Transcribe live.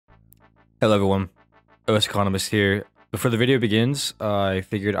Hello everyone, OS Economist here. Before the video begins, I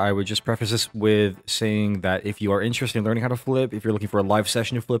figured I would just preface this with saying that if you are interested in learning how to flip, if you're looking for a live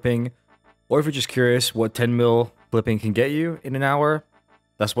session of flipping, or if you're just curious what 10 mil flipping can get you in an hour,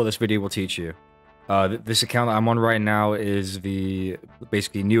 that's what this video will teach you. This account I'm on right now is the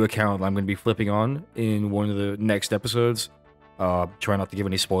basically new account I'm going to be flipping on in one of the next episodes. Try not to give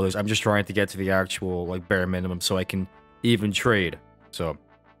any spoilers. I'm just trying to get to the actual like bare minimum so I can even trade. So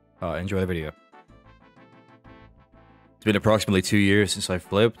enjoy the video. It's been approximately 2 years since I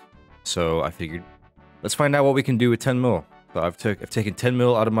flipped, so I figured let's find out what we can do with 10 mil. So I've taken 10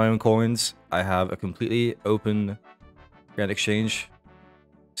 mil out of my own coins. I have a completely open Grand Exchange.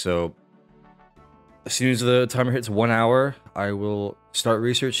 So as soon as the timer hits 1 hour, I will start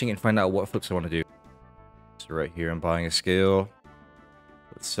researching and find out what flips I want to do. So right here, I'm buying a scale.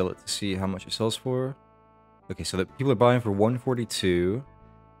 Let's sell it to see how much it sells for. Okay, so the people are buying for 142.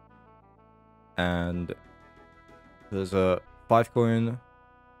 And there's a 5 coin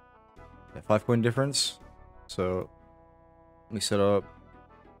difference. So let me set up.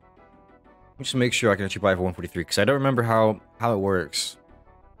 Let me just make sure I can actually buy it for 143 because I don't remember how it works.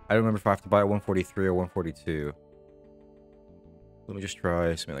 I don't remember if I have to buy it 143 or 142. Let me just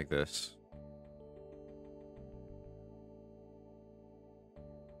try something like this.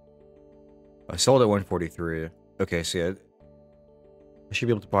 I sold at 143. Okay, so yeah, I should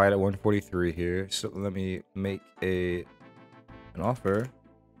be able to buy it at 143 here. So let me make an offer,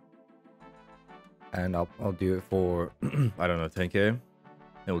 and I'll do it for I don't know, 10k. And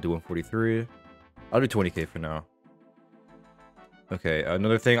we'll do 143. I'll do 20k for now. Okay,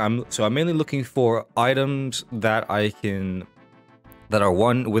 another thing, I'm mainly looking for items that that are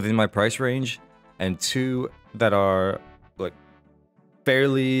one, within my price range, and two, that are like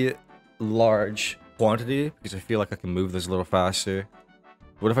fairly large quantity, because I feel like I can move this a little faster.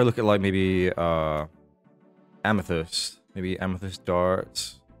 What if I look at like maybe amethyst, maybe amethyst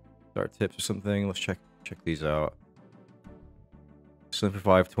dart tips or something? Let's check these out. Selling for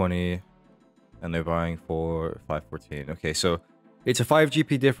 520, and they're buying for 514. Okay, so it's a 5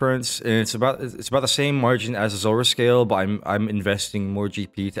 GP difference, and it's about the same margin as a OSRS scale, but I'm investing more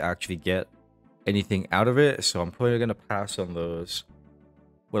GP to actually get anything out of it. So I'm probably gonna pass on those.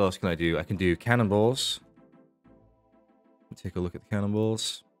 What else can I do? I can do cannonballs. Take a look at the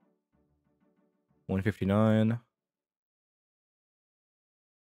cannonballs. 159.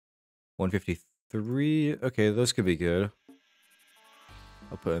 153. Okay, those could be good.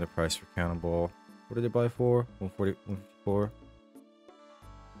 I'll put in a price for cannonball. What did they buy for? 140, 154. Okay,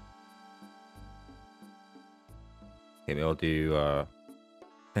 maybe I'll do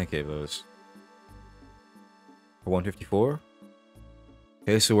 10k of those. For 154.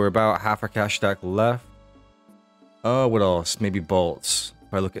 Okay, so we're about half our cash stack left. What else? Maybe bolts.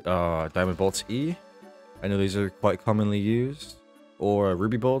 If I look at diamond bolts E, I know these are quite commonly used. Or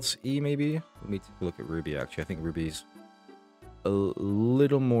ruby bolts E, maybe. Let me take a look at ruby. Actually, I think ruby's a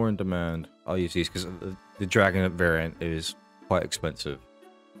little more in demand. I'll use these because the dragon variant is quite expensive.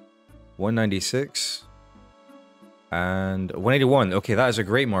 196 and 181. Okay, that is a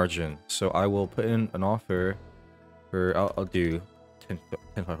great margin. So I will put in an offer for I'll do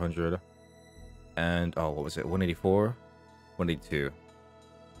 10,500. And oh, what was it? 184, 182.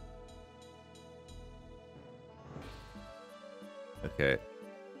 Okay,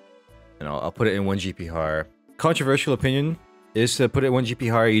 and I'll put it in 1 GP higher. Controversial opinion is to put it 1 GP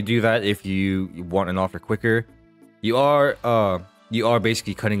higher. You do that if you want an offer quicker. You are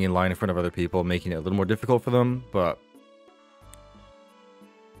basically cutting in line in front of other people, making it a little more difficult for them. But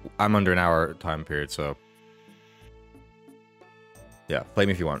I'm under an hour time period, so. Yeah, play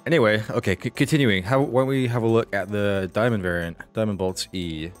me if you want. Anyway, okay, continuing. Why don't we have a look at the diamond variant, diamond bolts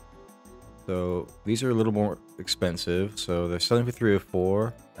E. So these are a little more expensive. So they're selling for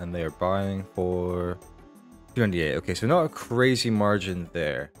 304, and they are buying for 298. Okay, so not a crazy margin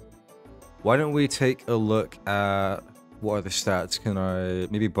there. Why don't we take a look at what are the stats? Can I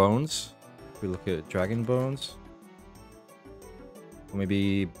maybe bones? If we look at dragon bones, or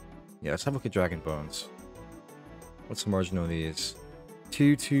maybe yeah, let's have a look at dragon bones. What's the margin on these?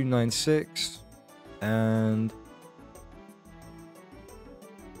 2296 and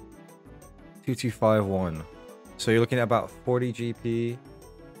 2251. So you're looking at about 40 GP.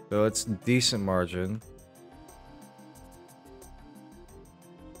 So it's decent margin.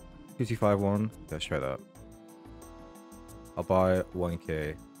 2251. Let's try that. I'll buy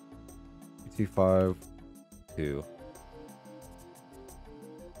 1k. 2252.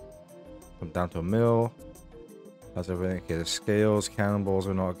 Come down to a mil. How's everything? Okay, the scales, cannonballs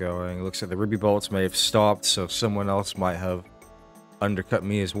are not going. It looks like the ruby bolts may have stopped, so someone else might have undercut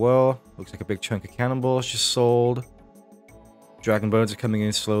me as well. Looks like a big chunk of cannonballs just sold. Dragon bones are coming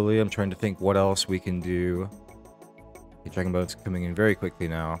in slowly. I'm trying to think what else we can do. Okay, dragon bones are coming in very quickly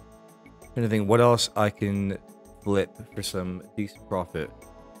now. Trying to think what else I can flip for some decent profit.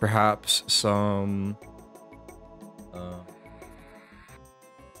 Perhaps some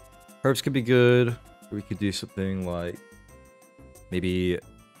herbs could be good. Or we could do something like maybe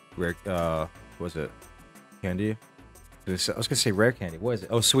rare. What was it? Candy? I was gonna say rare candy. What is it?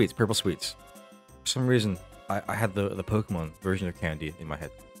 Oh, sweets. Purple sweets. For some reason, I had the Pokemon version of candy in my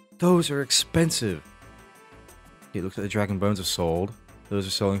head. Those are expensive. Okay, it looks like the dragon bones have sold. Those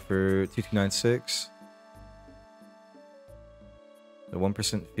are selling for 2296. The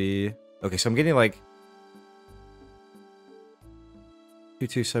 1% fee. Okay, so I'm getting like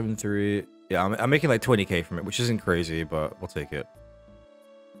 2273. Yeah, I'm making like 20k from it, which isn't crazy, but we'll take it.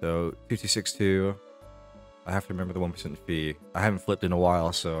 So 2262. I have to remember the 1% fee. I haven't flipped in a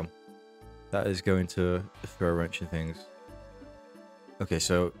while, so that is going to throw a wrench in things. Okay,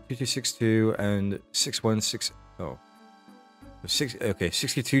 so 2262 and 616. Oh, okay,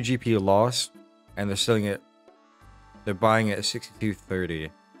 62 GP loss, and they're selling it. They're buying it at 6230.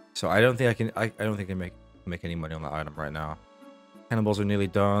 So I don't think I can. I don't think I can make any money on that item right now. Cannonballs are nearly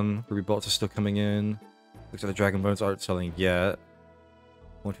done. Ruby bolts are still coming in. Looks like the dragon bones aren't selling yet.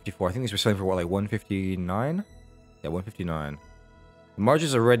 154. I think these were selling for what, like 159? Yeah, 159. The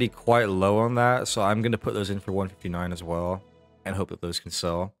margin's already quite low on that, so I'm gonna put those in for 159 as well, and hope that those can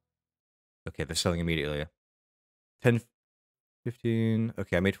sell. Okay, they're selling immediately. 10, 15.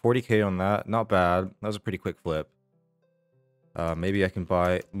 Okay, I made 40k on that. Not bad. That was a pretty quick flip. Maybe I can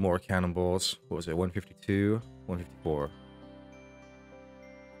buy more cannonballs. What was it? 152, 154.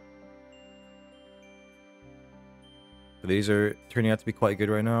 So these are turning out to be quite good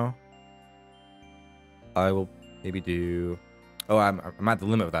right now. I will maybe do... Oh, I'm at the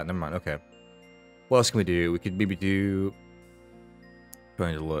limit of that. Never mind. Okay. What else can we do? We could maybe do...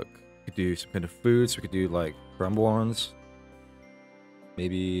 Trying to look. We could do some kind of foods. We could do like crumble ones.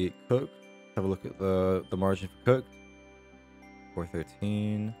 Maybe cooked. Have a look at the margin for cooked.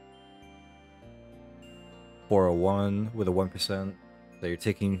 413. 401 with a 1%. So you're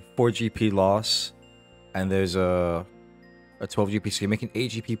taking 4 GP loss. And there's a 12 GP, so you're making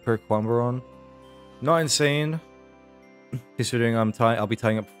 8 GP per Quambaron. Not insane, considering I'll be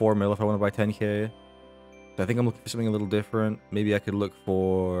tying up 4 mil if I want to buy 10k. So I think I'm looking for something a little different. Maybe I could look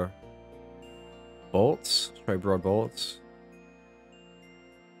for bolts. Let's try broad bolts.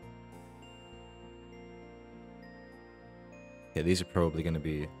 Yeah, these are probably going to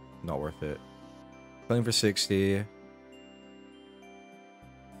be not worth it. Selling for 60.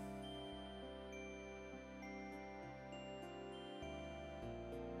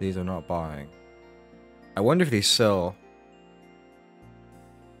 These are not buying. I wonder if they sell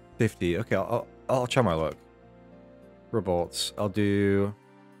 50. Okay, I'll try my luck. For bolts, I'll do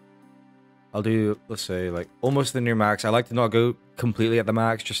let's say like almost the near max. I like to not go completely at the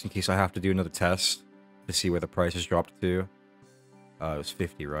max just in case I have to do another test to see where the price has dropped to. It was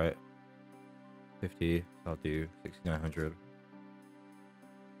 50, right? 50. I'll do 6900.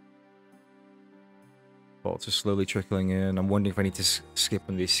 Bolts are slowly trickling in. I'm wondering if I need to skip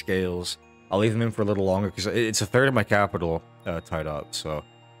on these scales. I'll leave them in for a little longer because it's a third of my capital tied up. So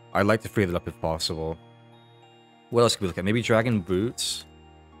I'd like to free that up if possible. What else can we look at? Maybe dragon boots.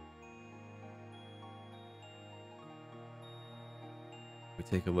 We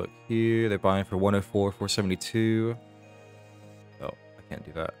take a look here. They're buying for 104, 472. Oh, I can't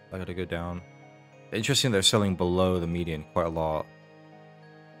do that. I gotta go down. Interesting, they're selling below the median quite a lot.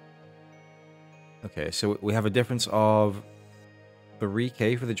 Okay, so we have a difference of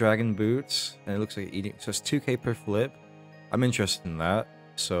 3k for the dragon boots, and it looks like eating. So it's 2k per flip. I'm interested in that.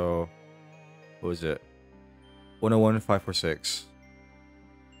 So, what was it? 101, 546.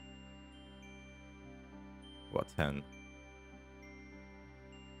 About 10.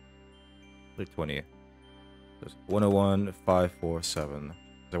 Like 20. There's 101, 547.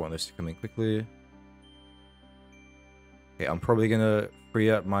 I want this to come in quickly. Okay, I'm probably gonna free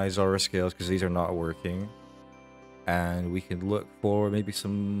up my Zara scales because these are not working. And we can look for maybe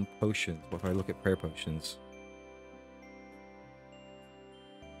some potions. What if I look at prayer potions?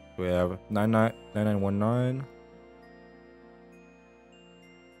 We have 9919,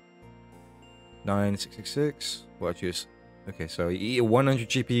 9666. Well, just okay. So you eat a 100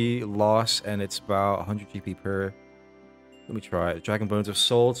 GP loss, and it's about 100 GP per. Let me try it. Dragon bones have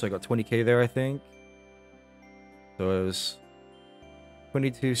sold, so I got 20k there, I think. So it was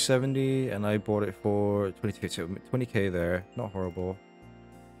 2270, and I bought it for 22. So 20k there, not horrible.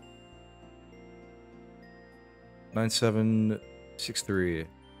 97 6-3.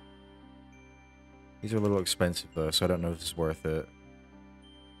 These are a little expensive though, so I don't know if this is worth it.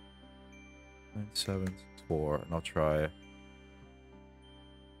 9-7-6-4, and I'll try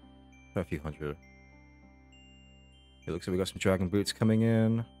a few hundred. It looks like we got some dragon boots coming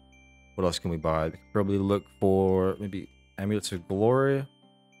in. What else can we buy? We could probably look for maybe amulets of glory.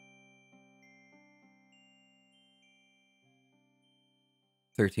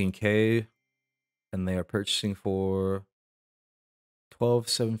 $13K, and they are purchasing for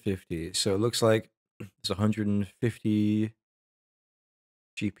 12,750. So it looks like it's 150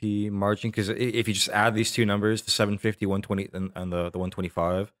 GP margin, because if you just add these two numbers, the 750, 120, and the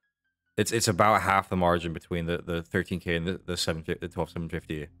 125, it's about half the margin between the 13K and the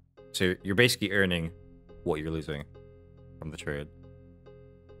 12,750. So you're basically earning what you're losing from the trade.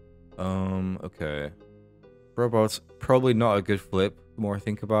 Okay. Robots, probably not a good flip, the more I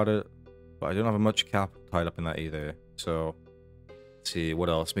think about it. But I don't have much cap tied up in that either. So, let's see, what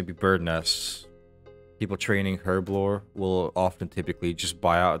else? Maybe bird nests. People training herblore will often typically just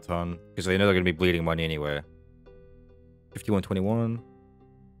buy out a ton, because they know they're going to be bleeding money anyway. 5121.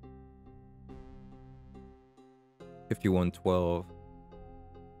 5112.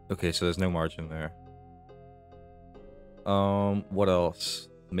 Okay, so there's no margin there. What else?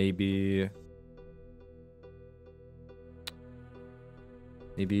 Maybe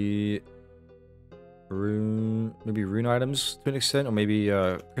rune items to an extent, or maybe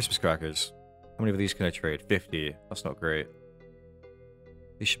Christmas crackers. How many of these can I trade? 50. That's not great.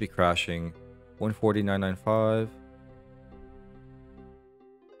 These should be crashing. 140,995.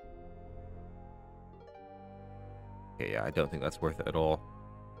 Okay, yeah, I don't think that's worth it at all.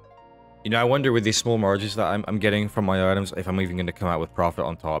 You know, I wonder with these small margins that I'm getting from my items, if I'm even going to come out with profit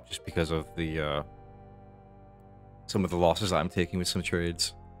on top, just because of the some of the losses that I'm taking with some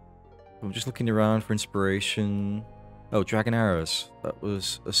trades. I'm just looking around for inspiration. Oh, dragon arrows. That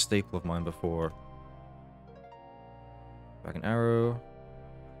was a staple of mine before. Dragon arrow.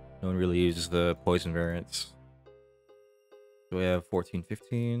 No one really uses the poison variants. So we have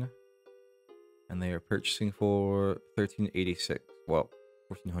 1415. And they are purchasing for 1386. Well,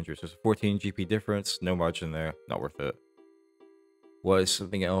 1400. So it's a 14 GP difference. No margin there. Not worth it. What is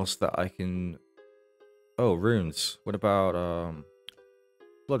something else that I can... Oh, runes. What about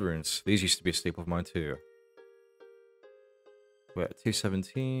blood runes? These used to be a staple of mine too. We're at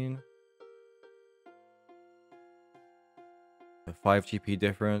 217. A 5 GP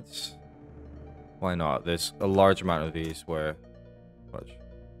difference. Why not? There's a large amount of these where... Watch.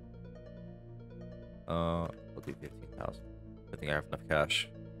 I'll do 15,000. I think I have enough cash.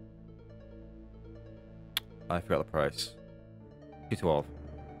 I forgot the price. 212.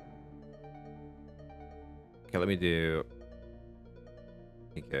 Okay, let me do...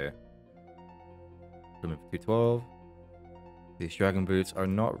 Okay. Put them for 212. These dragon boots are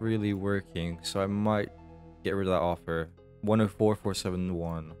not really working, so I might get rid of that offer.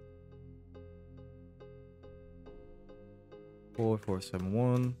 104,471.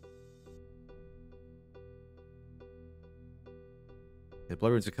 4471. The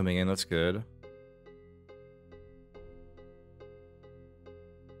blood runes are coming in, that's good.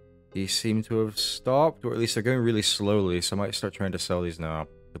 These seem to have stopped, or at least they're going really slowly, so I might start trying to sell these now.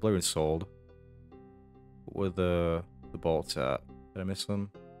 The blood runes sold. What were the bolts at? Did I miss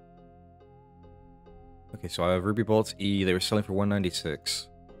them? Okay, so I have ruby bolts E. They were selling for 196.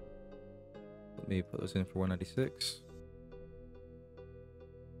 Let me put those in for 196.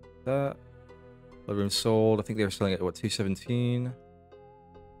 That. Blood runes sold. I think they were selling at, what, 217?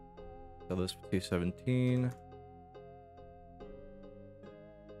 Sell this for 217.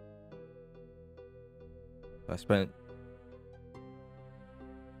 I spent...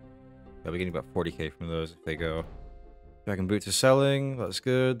 I'll be getting about 40k from those if they go. Dragon boots are selling. That's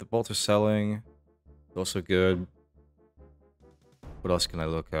good. The bolts are selling. Also good. What else can I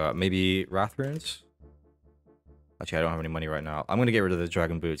look at? Maybe wrath runes? Actually, I don't have any money right now. I'm going to get rid of the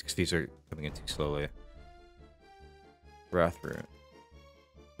dragon boots because these are coming in too slowly. Wrath rune.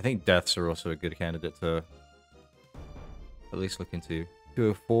 I think deaths are also a good candidate to at least look into.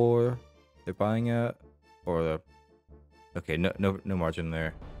 204 they're buying at. Or the... Okay, no margin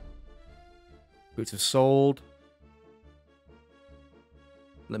there. Boots have sold.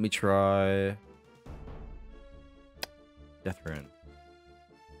 Let me try... Death rune.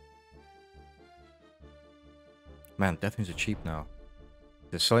 Man, death runes are cheap now.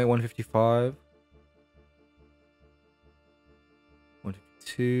 They're selling at 155.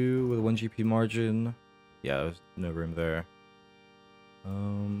 152 with a 1 GP margin. Yeah, there's no room there.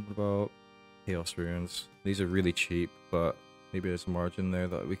 What about chaos runes? These are really cheap, but maybe there's a margin there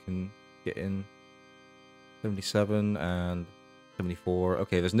that we can get in. 77 and 74.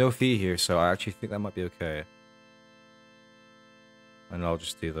 Okay, there's no fee here, so I actually think that might be okay. And I'll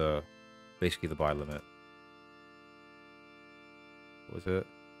just do the, basically the buy limit. What was it?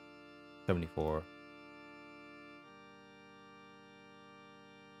 74.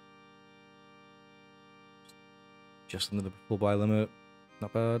 Just under the full buy limit.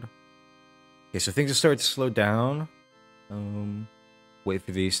 Not bad. Okay, so things are starting to slow down. Wait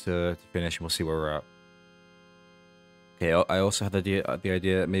for these to finish and we'll see where we're at. Okay, I also had the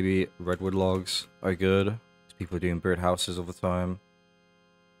idea that maybe redwood logs are good. Because people are doing birdhouses all the time.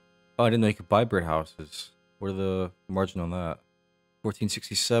 Oh, I didn't know you could buy birdhouses. What are the margin on that?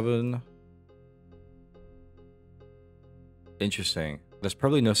 1467. Interesting. There's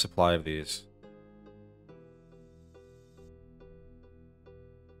probably no supply of these.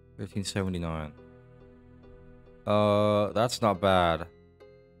 1379. That's not bad.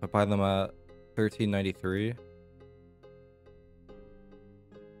 If I buy them at 1393.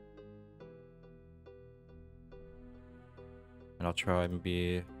 And I'll try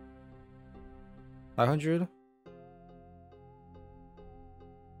maybe 500. And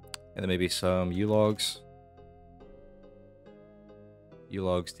then maybe some U-logs.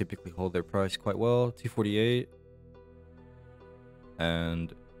 U-logs typically hold their price quite well. 248. And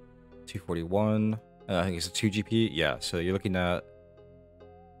 241. I think it's a 2 GP. Yeah, so you're looking at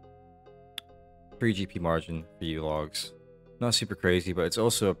 3 GP margin for U-logs. Not super crazy, but it's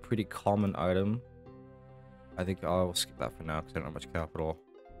also a pretty common item. I think I'll skip that for now because I don't have much capital.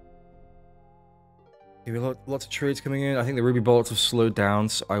 Okay, we have lots of trades coming in. I think the ruby bullets have slowed down,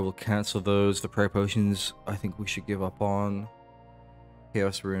 so I will cancel those. The prayer potions, I think we should give up on.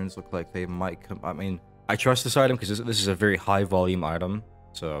 Chaos runes look like they might come. I mean, I trust this item because this is a very high volume item,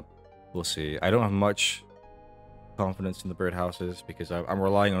 so we'll see. I don't have much confidence in the birdhouses because I'm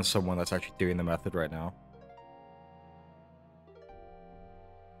relying on someone that's actually doing the method right now.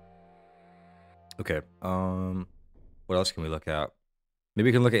 Okay, what else can we look at? Maybe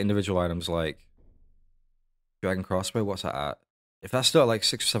we can look at individual items like Dragon Crossbow. What's that at? If that's still at like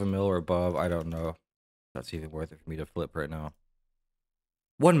 6 or 7 mil or above, I don't know if that's even worth it for me to flip right now.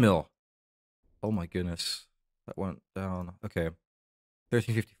 1 mil. Oh my goodness, that went down. Okay,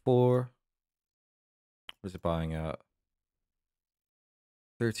 1354. What is it buying at?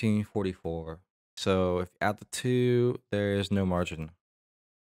 1344. So if you add the two, there's no margin.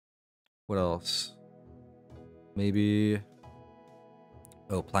 What else? Maybe...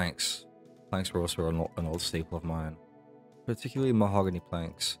 Oh, planks. Planks were also an old staple of mine. Particularly mahogany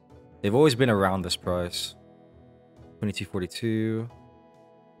planks. They've always been around this price. 2242.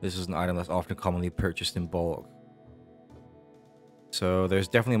 This is an item that's often commonly purchased in bulk. So there's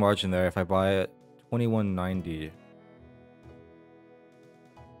definitely a margin there. If I buy it 2190.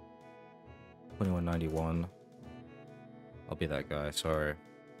 2191. I'll be that guy, sorry.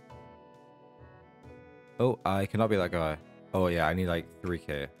 Oh, I cannot be that guy. Oh yeah, I need like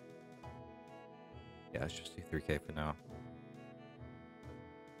 3k. Yeah, let's just do 3k for now.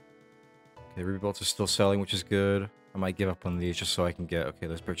 Okay, ruby bolts are still selling, which is good. I might give up on these just so I can get... Okay,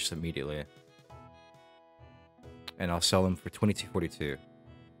 let's purchase immediately. And I'll sell them for 2242.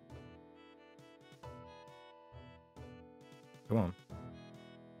 Come on.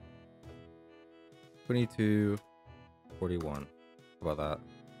 2241. How about that?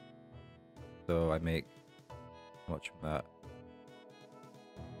 So I make how much from that?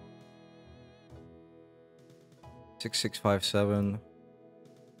 6657.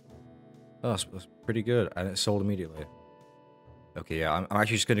 Oh, that's pretty good. And it sold immediately. Okay, yeah, I'm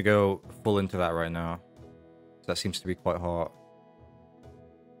actually just gonna go full into that right now. So that seems to be quite hot.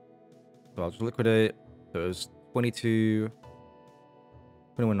 So I'll just liquidate. So it was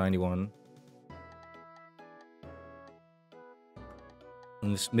 2191.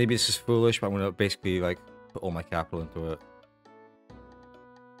 And maybe this is foolish, but I'm gonna basically like put all my capital into it.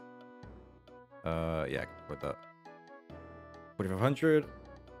 Yeah, I can afford that. 4500.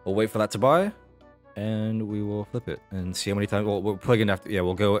 We'll wait for that to buy, and we will flip it and see how many times. Well, we're probably gonna have to. Yeah,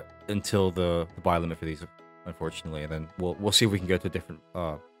 we'll go until the buy limit for these, unfortunately, and then we'll see if we can go to a different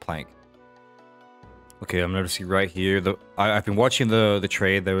plank. Okay, I'm noticing right here. I've been watching the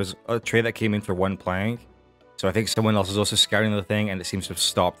trade. There was a trade that came in for 1 plank, so I think someone else is also scouting the thing, and it seems to have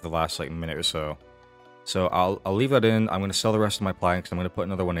stopped the last like minute or so. So I'll leave that in. I'm gonna sell the rest of my planks. I'm gonna put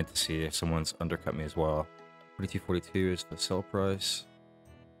another one in to see if someone's undercut me as well. 2242 is the sell price.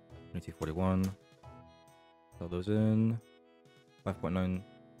 2241. Sell those in. 5.9.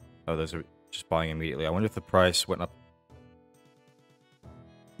 Oh, those are just buying immediately. I wonder if the price went up.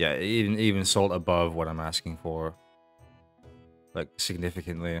 Yeah, it even sold above what I'm asking for. Like,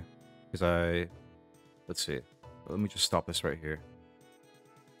 significantly. Because let's see. Let me just stop this right here.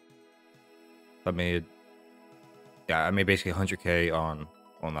 I made basically 100k on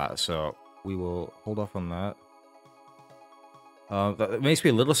that, so we will hold off on that. That makes me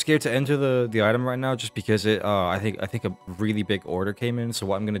a little scared to enter the item right now, just because I think a really big order came in. So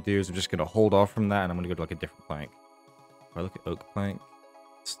what I'm gonna do is I'm just gonna hold off from that, and I'm gonna go to like a different plank. If I look at oak plank,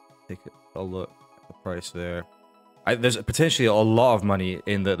 let's take a look at the price there. There's potentially a lot of money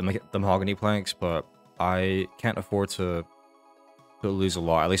in the mahogany planks, but I can't afford to lose a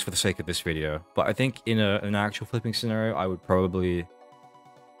lot, at least for the sake of this video. But I think in an actual flipping scenario, I would probably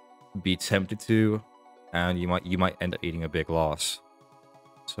be tempted to, and you might end up eating a big loss.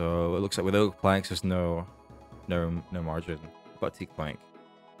 So it looks like with oak planks, there's no margin. But teak plank,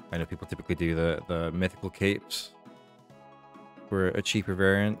 I know people typically do the mythical capes for a cheaper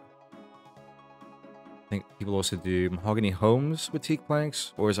variant. I think people also do mahogany homes with teak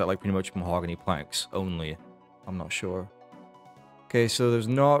planks, or is that like pretty much mahogany planks only? I'm not sure. Okay, so there's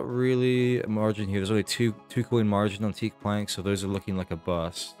not really a margin here. There's only two coin margin on teak planks, so those are looking like a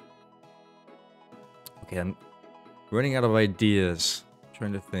bust. Okay, I'm running out of ideas. I'm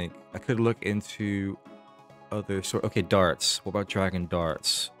trying to think. I could look into other sort. Okay, darts. What about dragon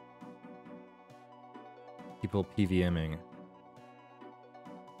darts? People PVMing.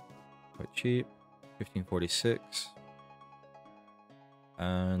 Quite cheap. 1546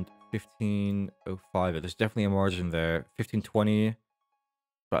 and 1505. There's definitely a margin there. 1520,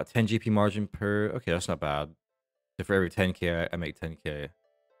 about 10 GP margin per. Okay, that's not bad. So for every 10k, I make 10k.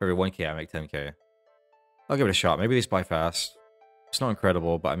 For every 1k, I make 10k. I'll give it a shot. Maybe they buy fast. It's not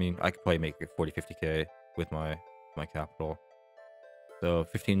incredible, but I mean, I could probably make 40, 50k with my capital. So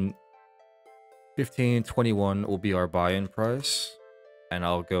 1521 will be our buy-in price, and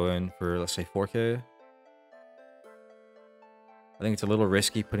I'll go in for, let's say, 4k. I think it's a little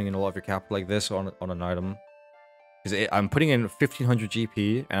risky putting in a lot of your capital like this on an item, because I'm putting in 1500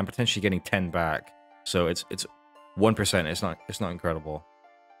 GP and I'm potentially getting 10 back. So it's 1%. It's not incredible.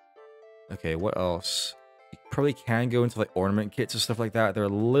 Okay, what else? You probably can go into like ornament kits and stuff like that. They're a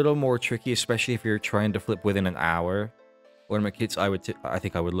little more tricky, especially if you're trying to flip within an hour. Ornament kits, I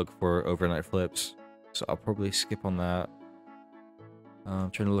think I would look for overnight flips. So I'll probably skip on that.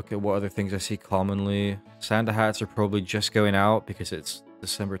 I'm trying to look at what other things I see commonly. Santa hats are probably just going out because it's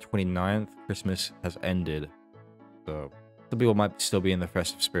December 29th. Christmas has ended. So some people might still be in the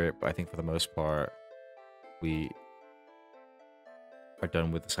festive spirit, but I think for the most part, we are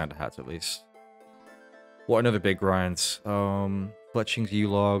done with the Santa hats at least. What another big grinds? Fletchings,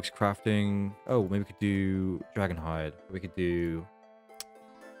 U-logs, crafting. Oh, maybe we could do dragon hide. We could do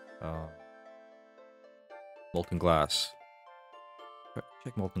molten glass.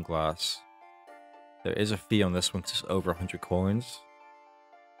 Check molten glass. There is a fee on this one because it's over 100 coins.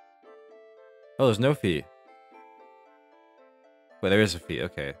 Oh, there's no fee. Wait, there is a fee.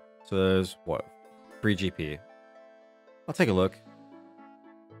 Okay. So there's, what? 3 GP. I'll take a look.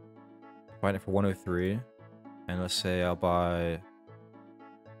 Find it for 103. And let's say I'll buy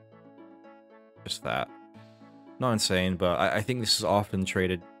just that. Not insane, but I think this is often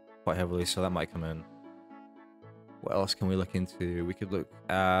traded quite heavily, so that might come in. What else can we look into? We could look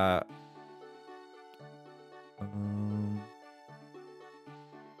at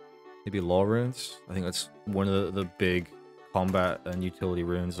maybe law runes. I think that's one of the big combat and utility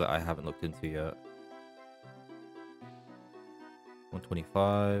runes that I haven't looked into yet.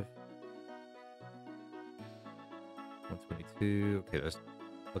 125. 122. Okay, there's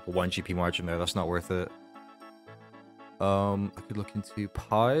like a 1 GP margin there. That's not worth it. I could look into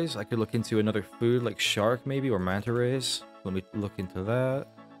pies. I could look into another food like shark maybe, or manta rays. Let me look into that.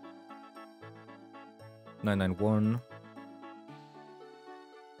 991.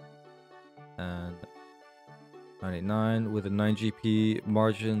 And 989 with a 9 GP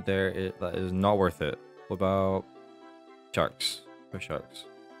margin there. That is not worth it. What about sharks? For sharks.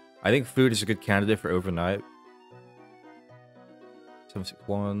 I think food is a good candidate for overnight.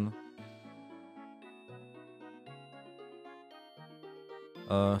 761.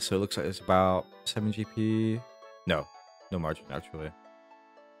 So it looks like it's about 7 GP. No margin actually.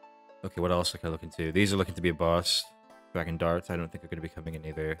 Okay, what else can I look into? These are looking to be a bust. Dragon darts, I don't think are going to be coming in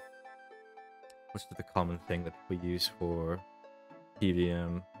either. What's the common thing that people use for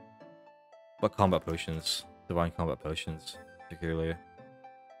PVM? What combat potions? Divine combat potions, particularly.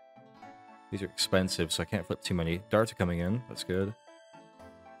 These are expensive, so I can't flip too many. Darts are coming in, that's good.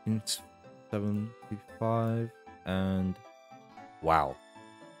 It's 725 and wow.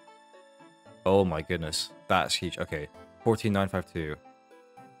 Oh my goodness, that's huge. Okay, 14952.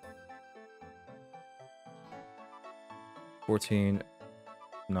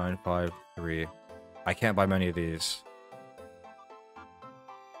 14953. I can't buy many of these.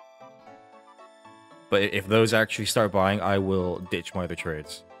 But if those actually start buying, I will ditch my other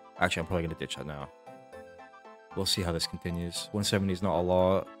trades. Actually, I'm probably going to ditch that now. We'll see how this continues. 170 is not a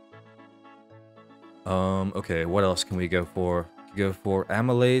lot. Okay, what else can we go for? We could go for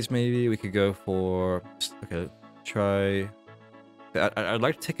amylase, maybe. We could go for... Okay, try... I'd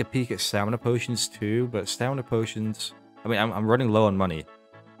like to take a peek at stamina potions too, but stamina potions... I mean, I'm running low on money.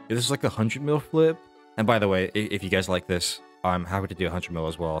 This is like a 100 mil flip. And by the way, if you guys like this, I'm happy to do 100 mil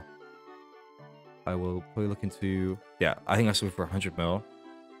as well. I will probably look into... Yeah, I think that's looking for 100 mil.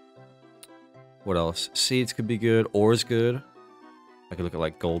 What else? Seeds could be good. Ore is good. I could look at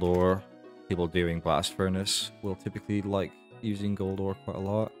like gold ore. People doing blast furnace will typically like using gold ore quite a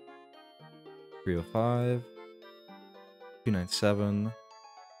lot. 305. 297.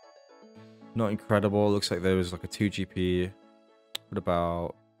 Not incredible. Looks like there was like a 2 GP. What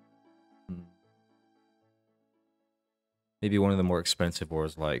about... Maybe one of the more expensive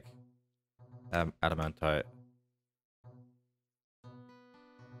ores like adamantite.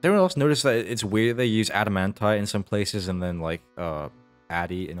 Did anyone else notice that it's weird they use adamantite in some places and then like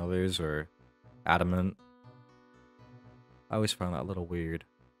addy in others, or adamant? I always find that a little weird.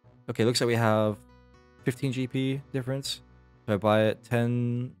 Okay, looks like we have 15 GP difference. If I buy it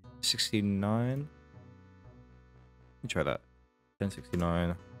 1069, let me try that.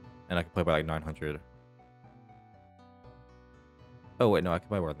 1069, and I can play by like 900. Oh wait, no, I can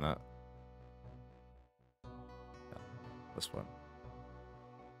buy more than that. Yeah, this one.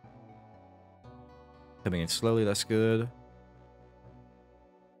 Coming in slowly, that's good.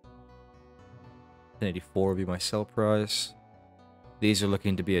 1084 would be my sell price. These are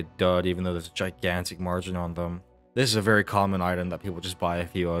looking to be a dud, even though there's a gigantic margin on them. This is a very common item that people just buy a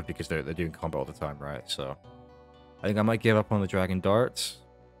few of because they're doing combat all the time, right? So I think I might give up on the dragon darts.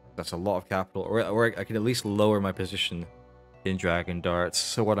 That's a lot of capital, or I could at least lower my position in dragon darts.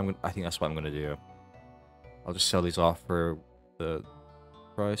 So I think that's what I'm gonna do. I'll just sell these off for the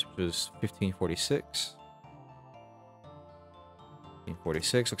price, which is 1546.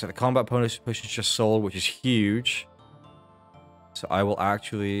 1546. Looks like the combat push is just sold, which is huge. So I will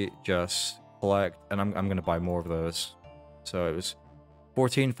actually just collect, and I'm gonna buy more of those. So it was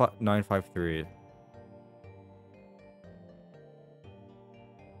 14953.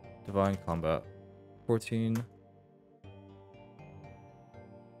 Divine combat.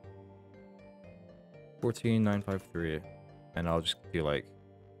 14953. And I'll just do like,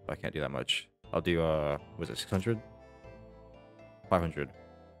 I can't do that much. I'll do was it 600? 500.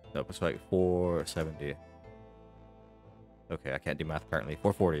 Nope, it's like 470. Okay, I can't do math apparently.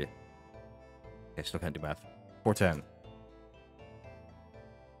 440. Okay, still can't do math. 410.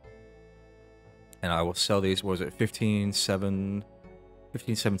 And I will sell these, what was it, 1575.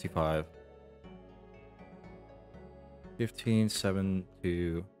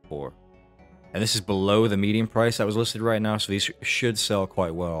 15724. And this is below the median price that was listed right now, so these should sell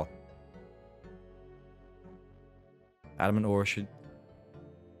quite well. Adamant ore should...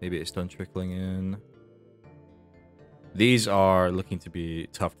 Maybe it's done trickling in. These are looking to be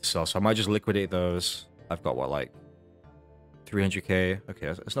tough to sell, so I might just liquidate those. I've got, what, like 300k? Okay,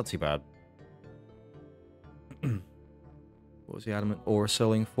 that's not too bad. What was the adamant ore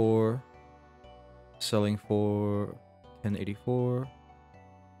selling for? Selling for 1084.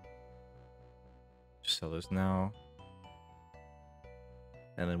 Just sell those now.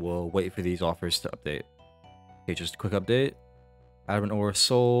 And then we'll wait for these offers to update. Okay, just a quick update. Adamant ore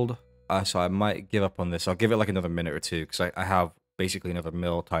sold. So I might give up on this. I'll give it like another minute or two, because I have basically another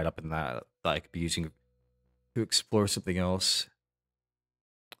mill tied up in that I could be using to explore something else.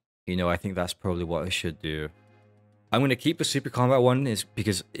 You know, I think that's probably what I should do. I'm going to keep the super combat one, is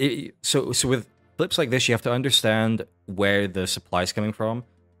because so with flips like this, you have to understand where the supply is coming from.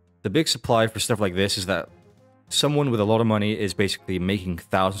 The big supply for stuff like this is that someone with a lot of money is basically making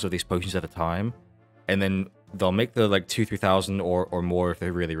thousands of these potions at a time, and then they'll make the like 2,000-3,000 or more if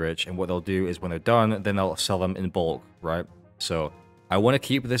they're really rich, and what they'll do is when they're done, then they'll sell them in bulk, right? So I want to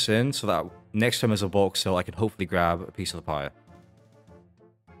keep this in so that next time there's a bulk sale, I can hopefully grab a piece of the pie.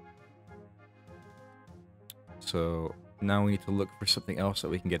 So now we need to look for something else that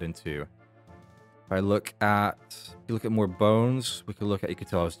we can get into. If I look at, more bones, we could look at, you could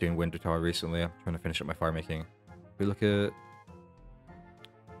tell I was doing Winter Tower recently. I'm trying to finish up my fire making. If we look at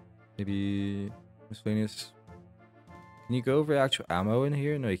maybe miscellaneous. Can you go over actual ammo in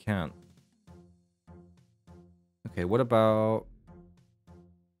here? No, you can't. Okay, what about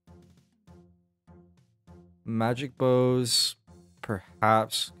magic bows?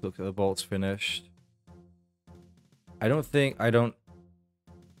 Perhaps. Look at the bolts finished. I don't...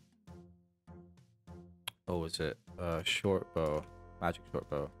 was it? Short bow. Magic short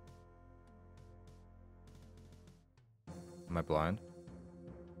bow. Am I blind?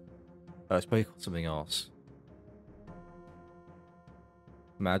 Oh, it's probably called something else.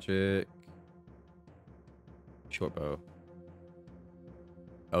 Magic short bow.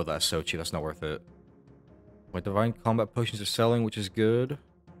 Oh, that's so cheap. That's not worth it. My divine combat potions are selling, which is good.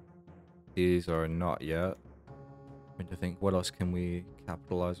 These are not yet. I'm trying to think, what else can we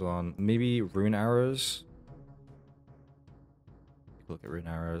capitalize on? Maybe rune arrows? Take a look at rune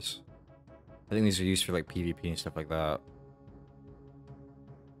arrows. I think these are used for like PvP and stuff like that.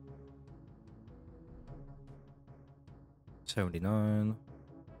 $79.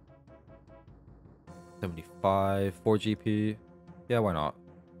 75. 4 GP. Yeah, why not?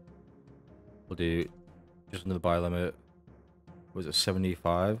 We'll do just under the buy limit. Was it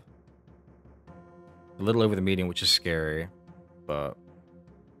 75? A little over the median, which is scary, but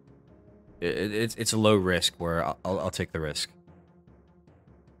it's a low risk where I'll take the risk.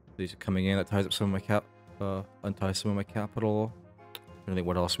 These are coming in. That ties up some of my unties some of my capital. I don't think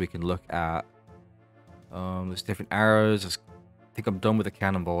what else we can look at. There's different arrows. I think I'm done with the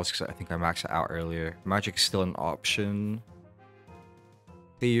cannonballs because I think I maxed it out earlier. Magic's still an option.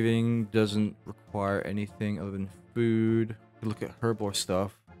 Thieving doesn't require anything other than food. You look at herbal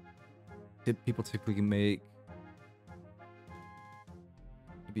stuff. People typically make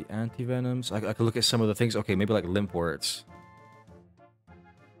maybe anti-venoms. I could look at some of the things. Okay, maybe like limpworts.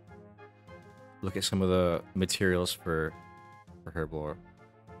 Look at some of the materials for herbal.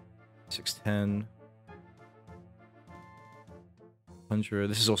 610. 100.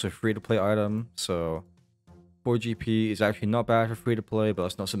 This is also a free-to-play item, so 4 GP is actually not bad for free-to-play, but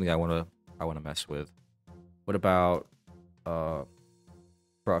that's not something I wanna mess with. What about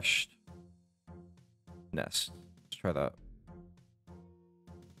crushed nest? Let's try that.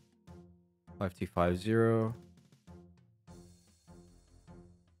 5250.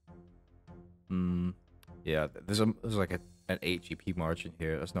 Yeah, there's like an 8 GP margin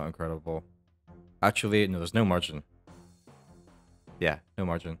here. That's not incredible. Actually, no, there's no margin. Yeah, no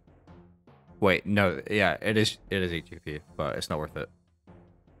margin. Wait, no, yeah, it is 8 GP, but it's not worth it.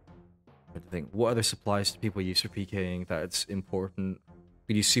 I think, what other supplies do people use for PKing that it's important?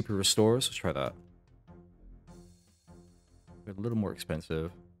 We use super restores. Let's try that. They're a little more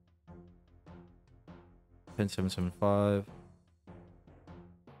expensive. 10775.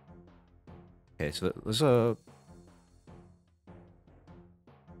 Okay, so there's a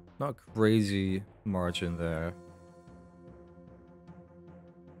not crazy margin there.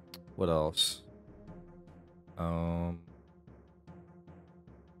 What else?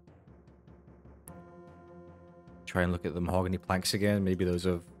 Try and look at the mahogany planks again. Maybe those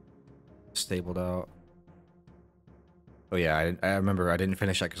have stabled out. Oh yeah, I remember I didn't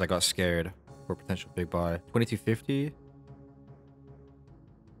finish that because I got scared for potential big buy. 2250.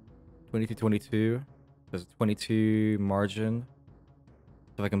 2222. There's a 22 margin.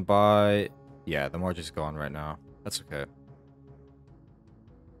 If I can buy, yeah, the margin's gone right now. That's okay.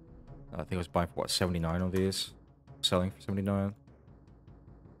 I think I was buying for what, 79 on these? Selling for 79?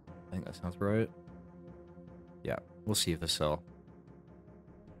 I think that sounds right. Yeah, we'll see if they sell.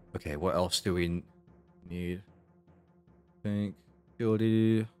 Okay, what else do we need? I think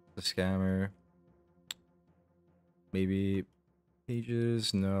ability, the scammer. Maybe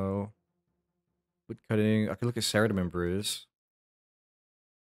pages, no. Wood cutting, I could look at Ceradim and Bruise.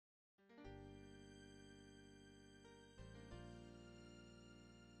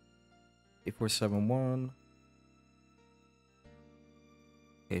 $8471.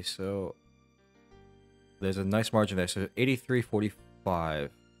 Okay, so there's a nice margin there. So 83.45.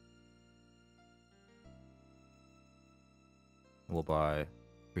 We'll buy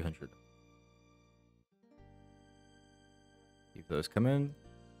 300. Keep those come in.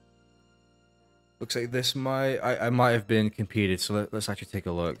 Looks like this I might have been competed. So let's actually take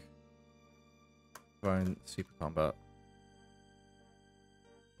a look. Find super combat.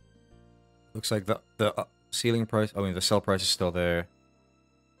 Looks like the ceiling price. I mean, the sell price is still there.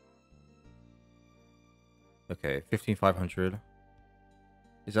 Okay, 15,500.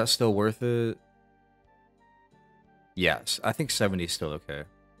 Is that still worth it? Yes, I think 70 is still okay.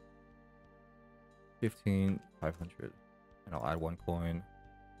 15,500, and I'll add 1 coin,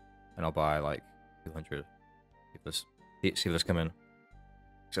 and I'll buy like 200. See if this come in.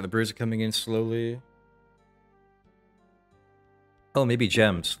 So the brews are coming in slowly. Oh, maybe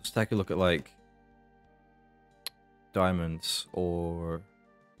gems. Let's take a look at like diamonds or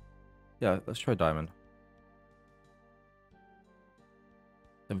yeah, let's try diamond.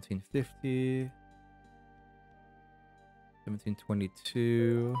 1750.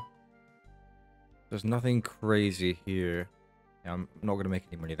 1722. There's nothing crazy here. Yeah, I'm not gonna make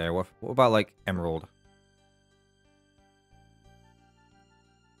any money there. What about like Emerald?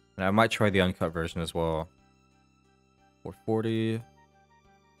 And I might try the uncut version as well. 440.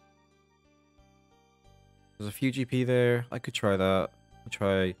 There's a few GP there. I could try that. I'll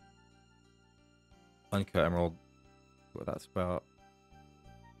try uncut Emerald. What that's about.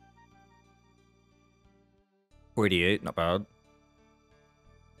 488, not bad.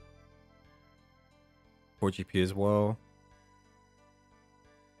 4 GP as well.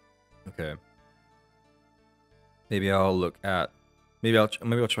 Okay. Maybe I'll look at. Maybe I'll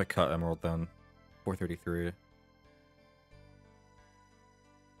try cut Emerald then. 433.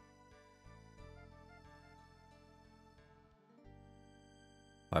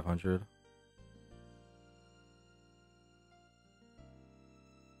 $500.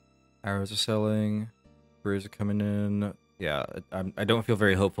 Arrows are selling. Brews are coming in. Yeah, I don't feel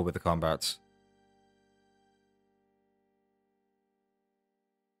very hopeful with the combats.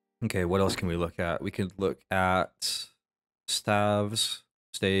 Okay, what else can we look at? We could look at staves,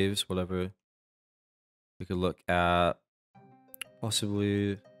 whatever. We could look at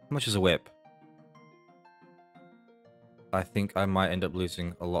possibly how much is a whip? I think I might end up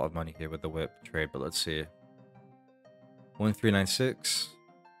losing a lot of money here with the whip trade, but let's see. 1396.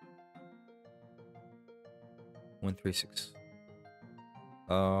 136.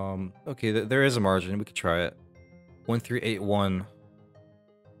 Okay, there is a margin. We could try it. 1381.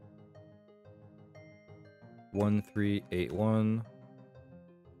 1381.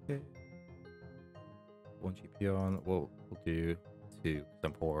 Okay. 1 GP on. We'll do 2 because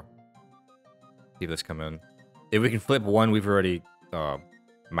I'm poor. See if this come in. If we can flip 1, we've already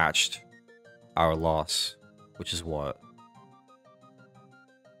matched our loss, which is what?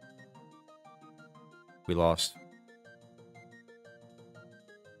 We lost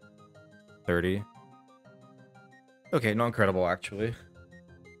 30. Okay, not incredible actually.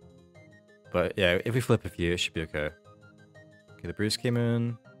 But yeah, if we flip a few, it should be okay. Okay, the Bruce came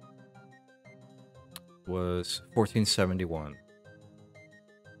in. Was 1471.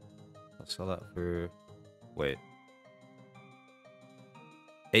 I'll sell that for. Wait.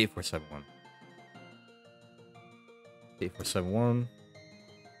 8471. 8471.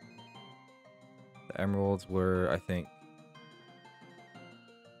 The emeralds were, I think,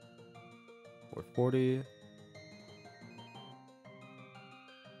 440.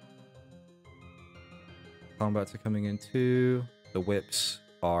 Combats are coming in too. The whips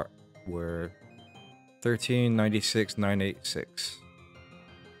were 1396,986.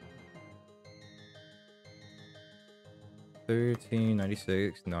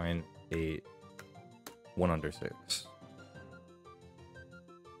 1396,981 under 6.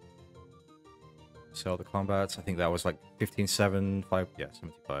 Sell the combats. I think that was like 1575. Yeah,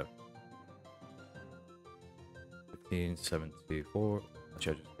 75. 1574.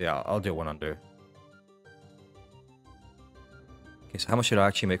 Yeah, I'll do 1 under. Okay, so how much did I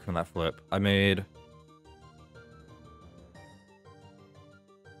actually make from that flip? I made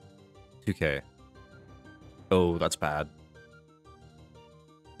 2K. Oh, that's bad.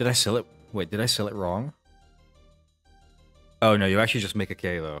 Did I sell it? Wait, did I sell it wrong? Oh no, you actually just make a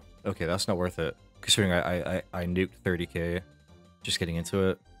K though. Okay, that's not worth it. Considering I nuked 30K just getting into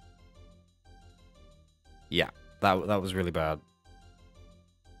it. Yeah, that was really bad.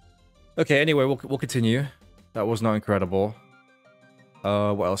 Okay, anyway, we'll continue. That was not incredible.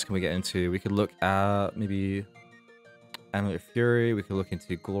 What else can we get into? We could look at maybe Amulet of Fury. We could look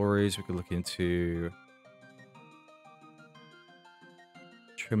into Glories. We could look into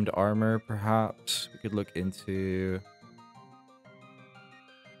Trimmed Armor, perhaps. We could look into.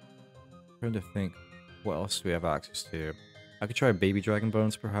 I'm trying to think, what else do we have access to? I could try Baby Dragon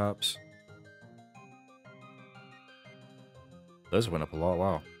Bones, perhaps. Those went up a lot.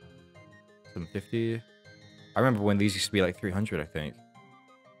 Wow. 750. I remember when these used to be like 300, I think.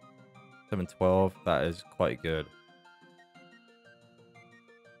 712, that is quite good.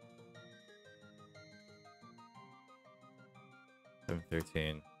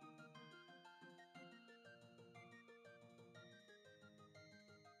 $713.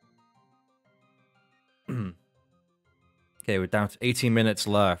 Okay, we're down to 18 minutes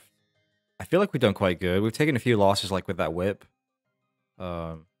left. I feel like we've done quite good. We've taken a few losses like with that whip.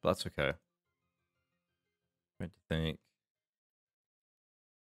 But that's okay. Trying to think.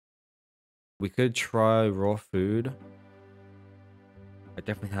 We could try raw food. I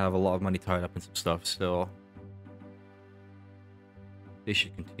definitely have a lot of money tied up in some stuff still. They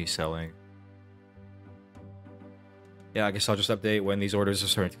should continue selling. Yeah, I guess I'll just update when these orders are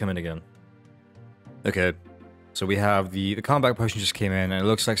starting to come in again. Okay. So we have the combat potion just came in, and it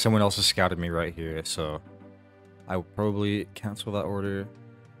looks like someone else has scouted me right here. So I will probably cancel that order.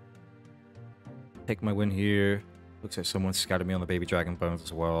 Take my win here. Looks like someone scouted me on the baby dragon bones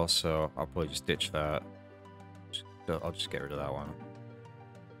as well, so I'll probably just ditch that. I'll just get rid of that one.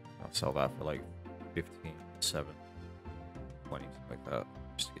 I'll sell that for like 15, 7, 20, something like that,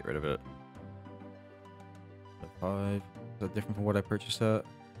 just to get rid of it. 5. Is that different from what I purchased at?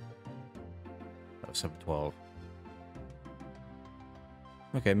 Oh, 712.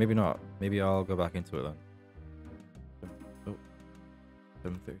 Okay, maybe not. Maybe I'll go back into it then. Oh,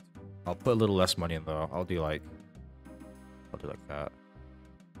 730. I'll put a little less money in though. I'll do like that.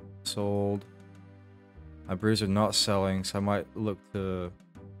 Sold. My brews are not selling, so I might look to...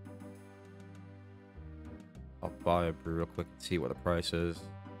 I'll buy a brew real quick and see what the price is.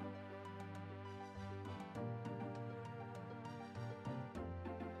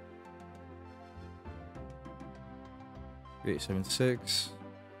 $876.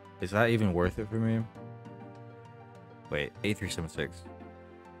 Is that even worth it for me? Wait, 8376.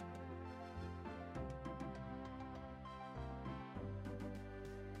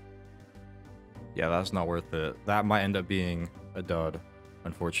 Yeah, that's not worth it. That might end up being a dud,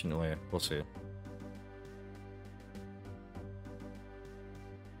 unfortunately. We'll see.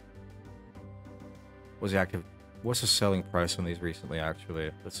 What's the active? What's the selling price on these recently,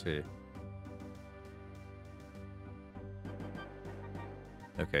 actually? Let's see.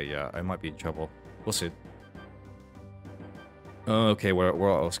 Okay, yeah, I might be in trouble. We'll see. Okay, where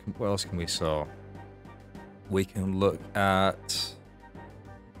else can we sell? We can look at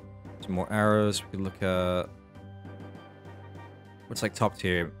some more arrows. We can look at what's like top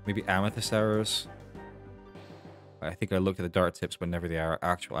tier, maybe amethyst arrows. I think I looked at the dart tips, but never the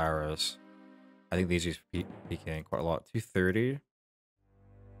actual arrows. I think these use PKing quite a lot. 230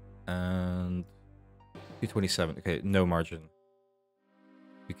 and 227. Okay, no margin.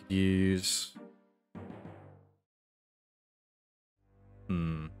 We could use...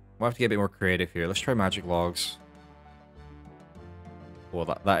 We'll have to get a bit more creative here. Let's try magic logs. Well,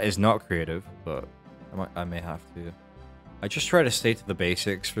 that is not creative, but I may have to. I just try to stay to the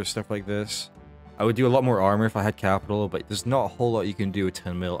basics for stuff like this. I would do a lot more armor if I had capital, but there's not a whole lot you can do with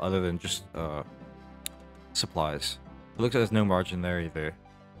 10 mil other than just supplies. It looks like there's no margin there either.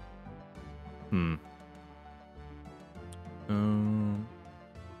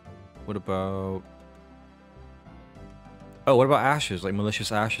 What about... Oh, what about ashes? Like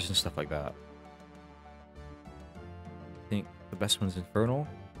malicious ashes and stuff like that. I think the best one's infernal.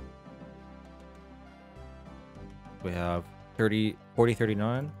 We have 40,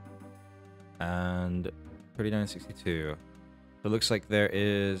 39 and 39.62. So it looks like there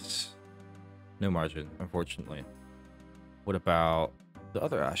is no margin, unfortunately. What about the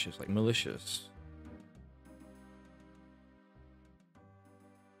other ashes, like malicious?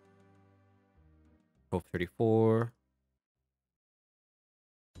 Twelve 34.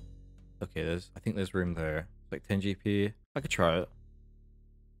 Okay, I think there's room there. It's like 10 GP. I could try it.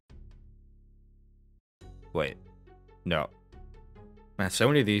 Wait. No. Man, so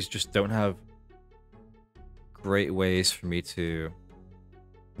many of these just don't have great ways for me to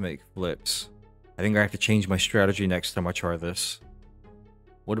make flips. I think I have to change my strategy next time I try this.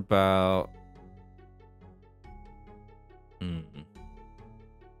 What about...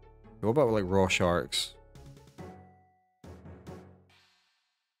 What about like raw sharks?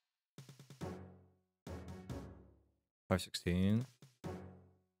 $516.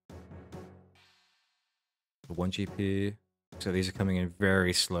 1 GP. So these are coming in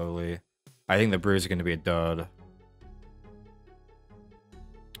very slowly. I think the brews are going to be a dud.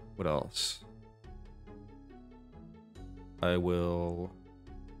 What else? I will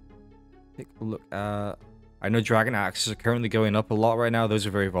take a look at... I know dragon axes are currently going up a lot right now. Those are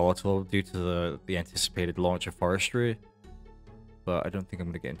very volatile due to the anticipated launch of forestry. But I don't think I'm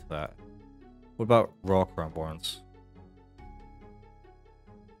going to get into that. What about raw crownborns?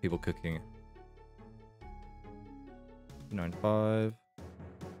 People cooking. 295.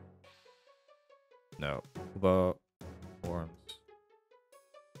 No. What about forms?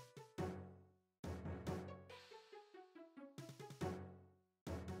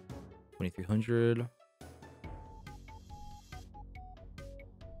 $2,300.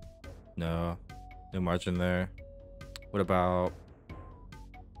 No. No margin there. What about...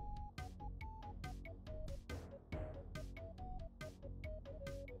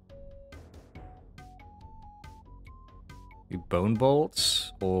 bone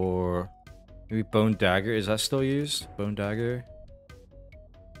bolts? Or maybe bone dagger? Is that still used? Bone dagger?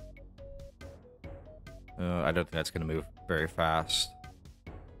 I don't think that's going to move very fast.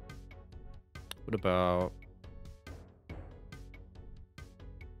 What about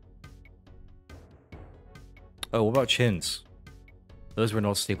Oh, what about chins? Those were an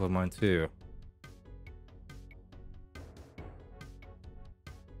old staple of mine too.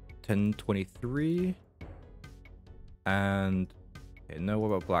 1023. And okay, no, what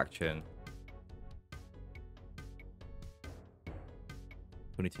about black chin?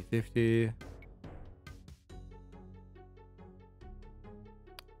 2250.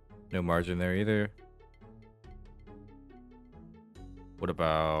 No margin there either. What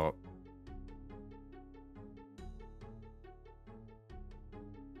about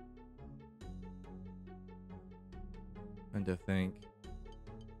trying to think.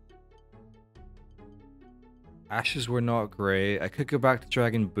 Ashes were not great. I could go back to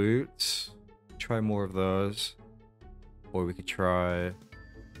Dragon Boots. Try more of those. Or we could try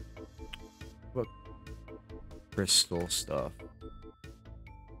what crystal stuff.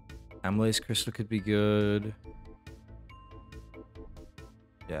 Amylase crystal could be good.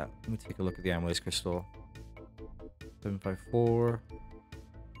 Yeah, let me take a look at the amylase crystal. 754.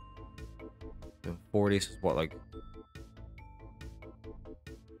 740 is what, like,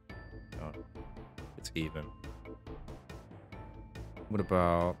 oh, it's even. What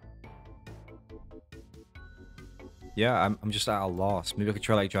about, yeah, I'm just at a loss. Maybe I could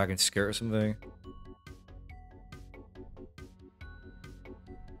try like Dragon Skirt or something.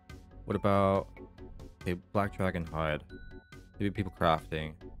 What about, okay, Black Dragon Hide. Maybe people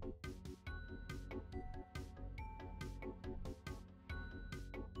crafting.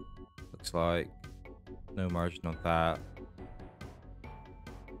 Looks like no margin on that.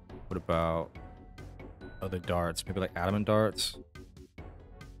 What about other darts? Maybe like adamant darts?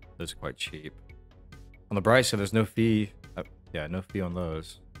 Those are quite cheap. On the bright side, there's no fee. Yeah, no fee on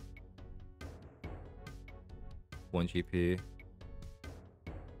those. 1 GP.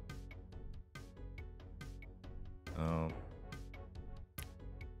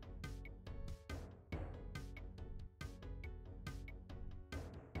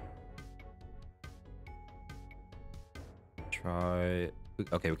 Try.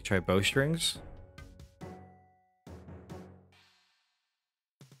 Okay, we can try bowstrings.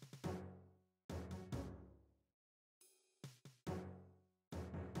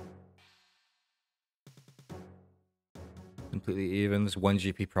 Completely even. There's 1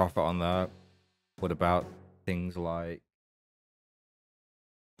 GP profit on that. What about things like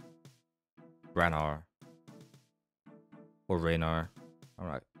Ranar or Raynar?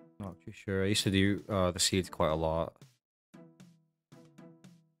 I'm not too sure. I used to do the seeds quite a lot.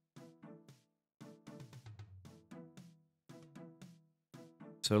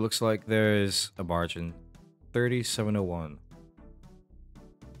 So it looks like there's a margin. 3701.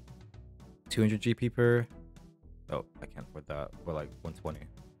 200 GP per. Oh, I can't afford that. Or like 120.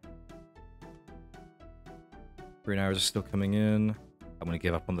 Green hours are still coming in. I'm gonna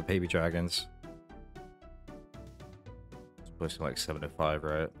give up on the baby dragons. It's supposed to like 705,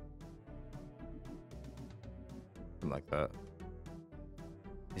 right? Something like that.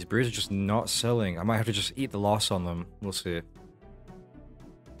 These brews are just not selling. I might have to just eat the loss on them. We'll see.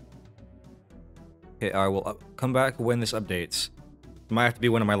 Okay, I will come back when this updates. It might have to be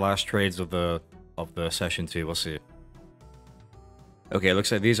one of my last trades of the session too. We'll see. Okay, it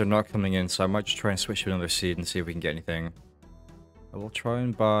looks like these are not coming in, so I might just try and switch to another seed and see if we can get anything. I will try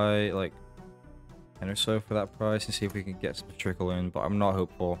and buy like 10 or so for that price and see if we can get some to trickle in, but I'm not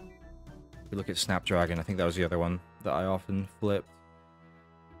hopeful. If we look at Snapdragon, I think that was the other one that I often flipped.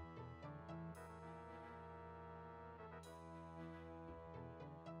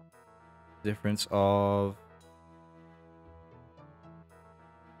 Difference of...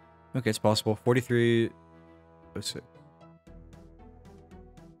 Okay, it's possible. 4306.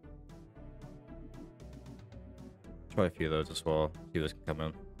 Try a few of those as well. See if those can come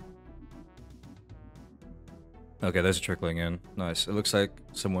in. Okay, those are trickling in. Nice. It looks like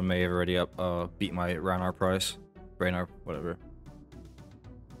someone may have already beat my Ranar price. Raynar, whatever.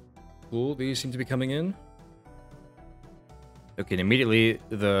 Cool, these seem to be coming in. Okay, and immediately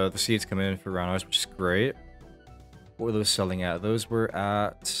the seeds come in for Ranars, which is great. What were those selling at? Those were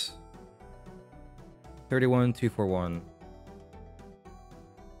at 31,241.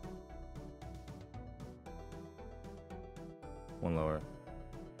 One lower.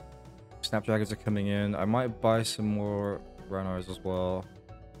 Snapdragons are coming in. I might buy some more Ranars as well.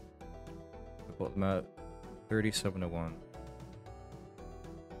 I bought them at 3701.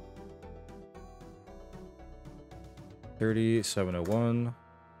 3701.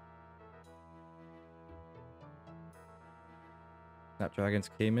 Snapdragons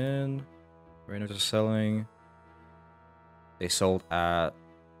came in. Rainers are selling. They sold at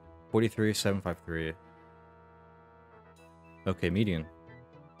 43,753. Okay, median.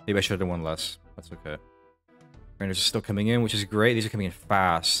 Maybe I should have done one less. That's okay. Rangers are still coming in, which is great. These are coming in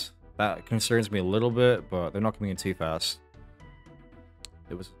fast. That concerns me a little bit, but they're not coming in too fast.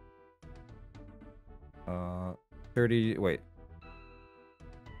 It was 30, wait.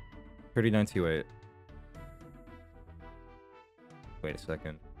 3928. Wait a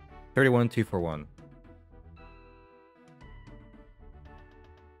second. 31241.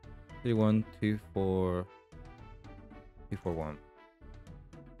 3124241.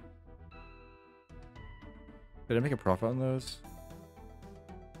 Did I make a profit on those?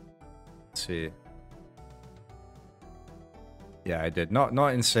 Let's see. Yeah, I did. Not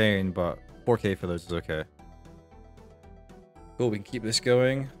insane, but 4K for those is okay. Cool, we can keep this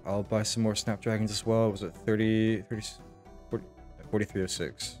going. I'll buy some more Snapdragons as well. Was it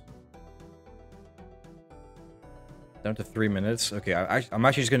 4306? Down to 3 minutes. Okay, I'm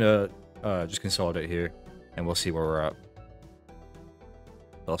actually just gonna just consolidate here, and we'll see where we're at.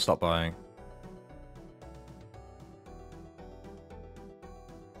 I'll stop buying.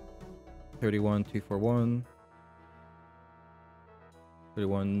 $31,241.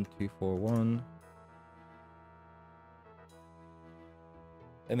 31,241.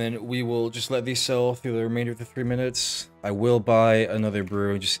 And then we will just let these sell through the remainder of the 3 minutes. I will buy another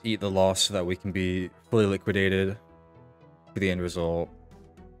brew and just eat the loss so that we can be fully liquidated for the end result.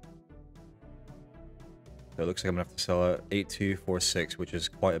 So it looks like I'm gonna have to sell it 8246, which is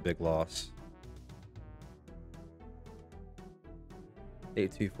quite a big loss.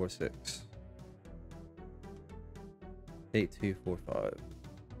 8246. 8245. Let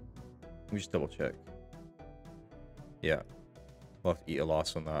me just double check. Yeah. We'll have to eat a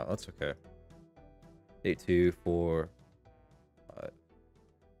loss on that. That's okay. 8245.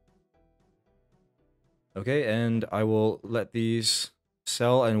 Okay, and I will let these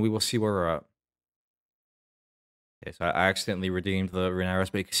sell and we will see where we're at. Okay, so I accidentally redeemed the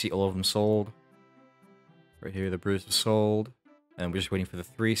Renaris, but you can see all of them sold. Right here, the brews are sold. And we're just waiting for the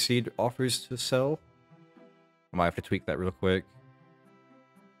 3 seed offers to sell. I might have to tweak that real quick.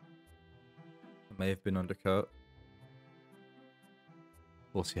 It may have been undercut.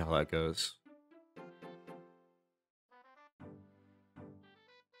 We'll see how that goes.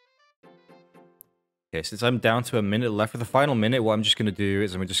 Okay, since I'm down to a minute left for the final minute, what I'm just going to do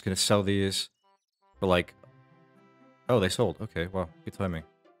is I'm just going to sell these for like... Oh, they sold. Okay, wow, good timing.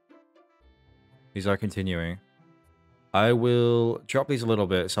 These are continuing. I will drop these a little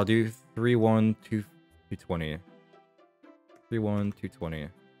bit, so I'll do 31220. 31220.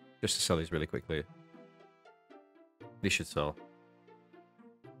 Just to sell these really quickly. These should sell.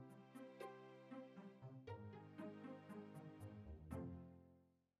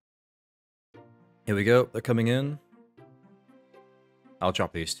 Here we go, they're coming in. I'll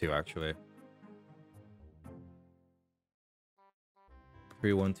drop these two actually.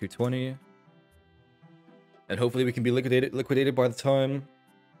 31220. And hopefully we can be liquidated by the time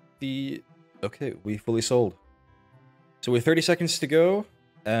the... Okay, we fully sold. So with 30 seconds to go,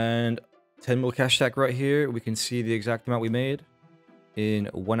 and 10 mil cash stack right here, we can see the exact amount we made in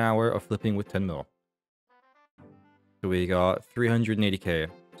 1 hour of flipping with 10 mil. So we got 380k.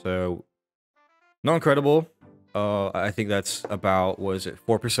 So, not incredible. I think that's about, what is it,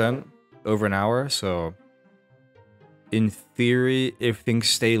 4% over an hour, so... In theory, if things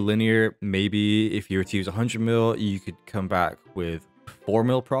stay linear, maybe if you were to use 100 mil, you could come back with 4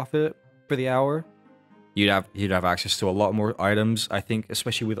 mil profit for the hour. You'd have access to a lot more items. I think,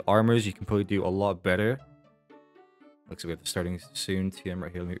 especially with armors, you can probably do a lot better. Looks like we have the starting soon TM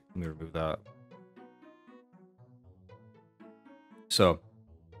right here. Let me remove that. So,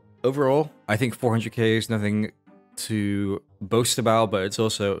 overall, I think 400k is nothing to boast about, but it's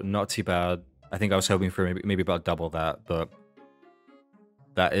also not too bad. I think I was hoping for maybe about double that, but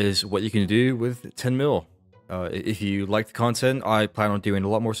that is what you can do with 10 mil. If you like the content, I plan on doing a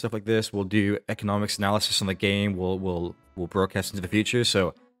lot more stuff like this. We'll do economics analysis on the game. We'll broadcast into the future.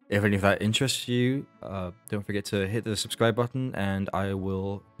 So if any of that interests you, don't forget to hit the subscribe button, and I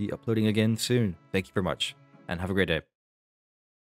will be uploading again soon. Thank you very much, and have a great day.